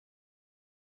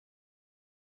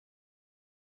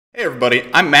Hey everybody,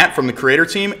 I'm Matt from the Creator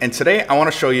Team, and today I want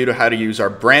to show you how to use our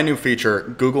brand new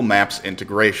feature, Google Maps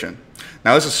integration.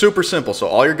 Now this is super simple, so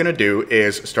all you're going to do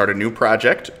is start a new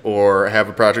project or have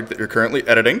a project that you're currently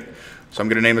editing. So I'm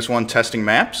going to name this one Testing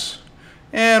Maps,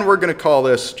 and we're going to call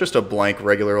this just a blank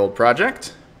regular old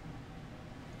project.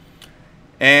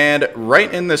 And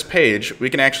right in this page, we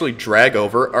can actually drag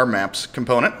over our Maps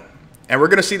component. And we're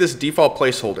going to see this default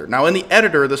placeholder. Now in the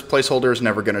editor, this placeholder is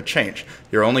never going to change.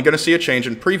 You're only going to see a change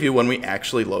in preview when we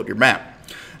actually load your map.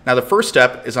 Now the first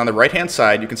step is on the right hand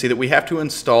side. You can see that we have to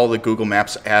install the Google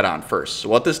Maps add-on first. So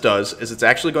what this does is it's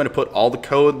actually going to put all the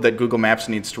code that Google Maps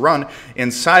needs to run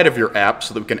inside of your app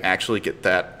so that we can actually get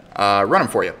that running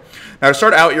for you. Now to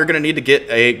start out, you're going to need to get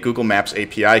a Google Maps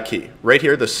API key. Right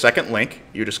here, the second link,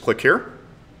 you just click here.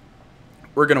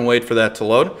 We're going to wait for that to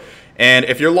load. And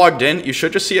if you're logged in, you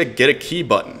should just see a Get a Key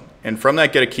button. And from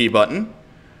that Get a Key button,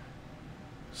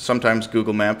 sometimes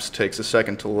Google Maps takes a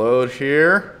second to load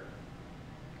here.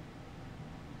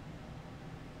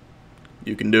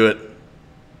 You can do it.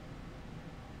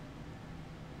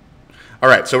 All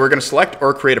right, so we're going to select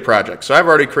or create a project. So I've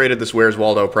already created this Where's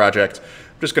Waldo project.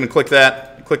 I'm just going to click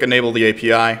that, click Enable the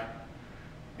API,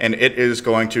 and it is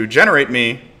going to generate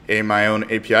me my own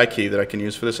API key that I can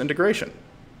use for this integration.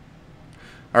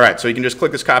 All right, so you can just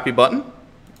click this copy button,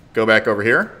 go back over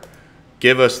here,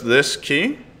 give us this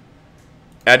key,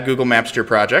 add Google Maps to your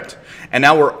project, and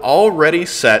now we're already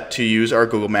set to use our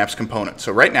Google Maps component.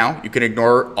 So right now, you can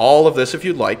ignore all of this if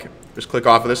you'd like. Just click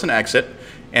off of this and exit,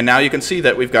 and now you can see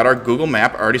that we've got our Google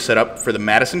Map already set up for the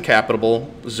Madison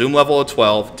Capital, zoom level of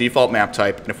 12, default map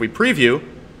type, and if we preview,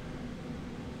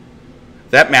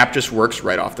 that map just works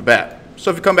right off the bat. So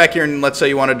if you come back here and let's say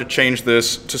you wanted to change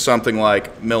this to something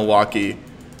like Milwaukee,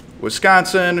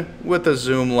 Wisconsin with a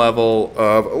zoom level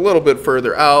of a little bit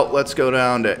further out. Let's go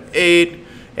down to 8,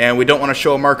 and we don't want to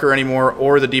show a marker anymore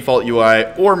or the default UI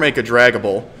or make a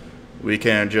draggable. We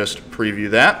can just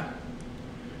preview that,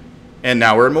 and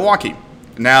now we're in Milwaukee.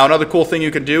 Now another cool thing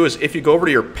you can do is if you go over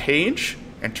to your page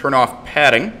and turn off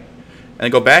padding and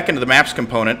then go back into the Maps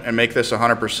component and make this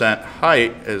 100%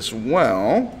 height as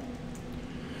well,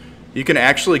 you can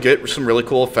actually get some really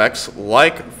cool effects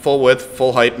like full width,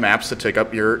 full height maps that take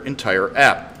up your entire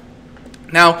app.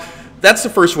 Now, that's the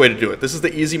first way to do it. This is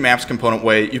the easy Maps component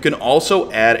way. You can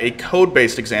also add a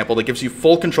code-based example that gives you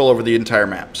full control over the entire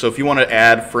map. So if you want to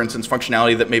add, for instance,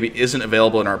 functionality that maybe isn't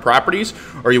available in our properties,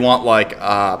 or you want like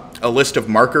a list of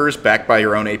markers backed by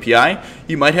your own API,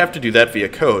 you might have to do that via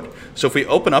code. So if we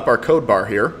open up our code bar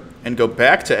here and go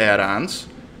back to add-ons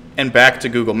and back to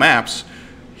Google Maps,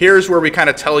 here's where we kind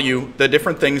of tell you the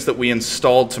different things that we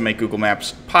installed to make Google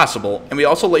Maps possible, and we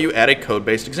also let you add a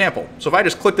code-based example. So if I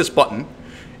just click this button,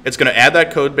 it's going to add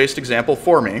that code-based example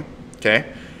for me,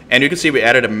 okay? And you can see we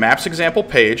added a Maps example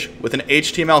page with an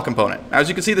HTML component. Now, as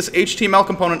you can see, this HTML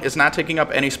component is not taking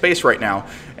up any space right now,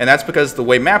 and that's because the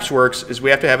way Maps works is we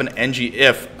have to have an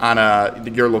ngIf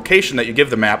on your location that you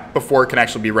give the map before it can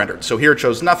actually be rendered. So here it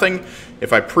shows nothing.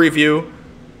 If I preview,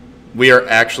 we are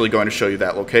actually going to show you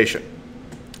that location.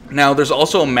 Now, there's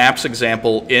also a Maps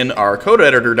example in our code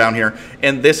editor down here,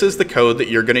 and this is the code that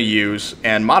you're going to use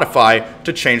and modify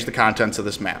to change the contents of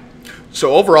this map.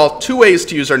 So overall, two ways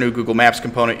to use our new Google Maps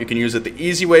component. You can use it the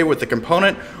easy way with the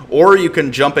component, or you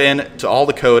can jump in to all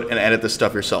the code and edit this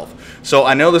stuff yourself. So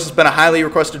I know this has been a highly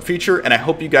requested feature, and I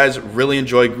hope you guys really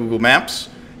enjoy Google Maps.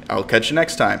 I'll catch you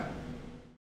next time.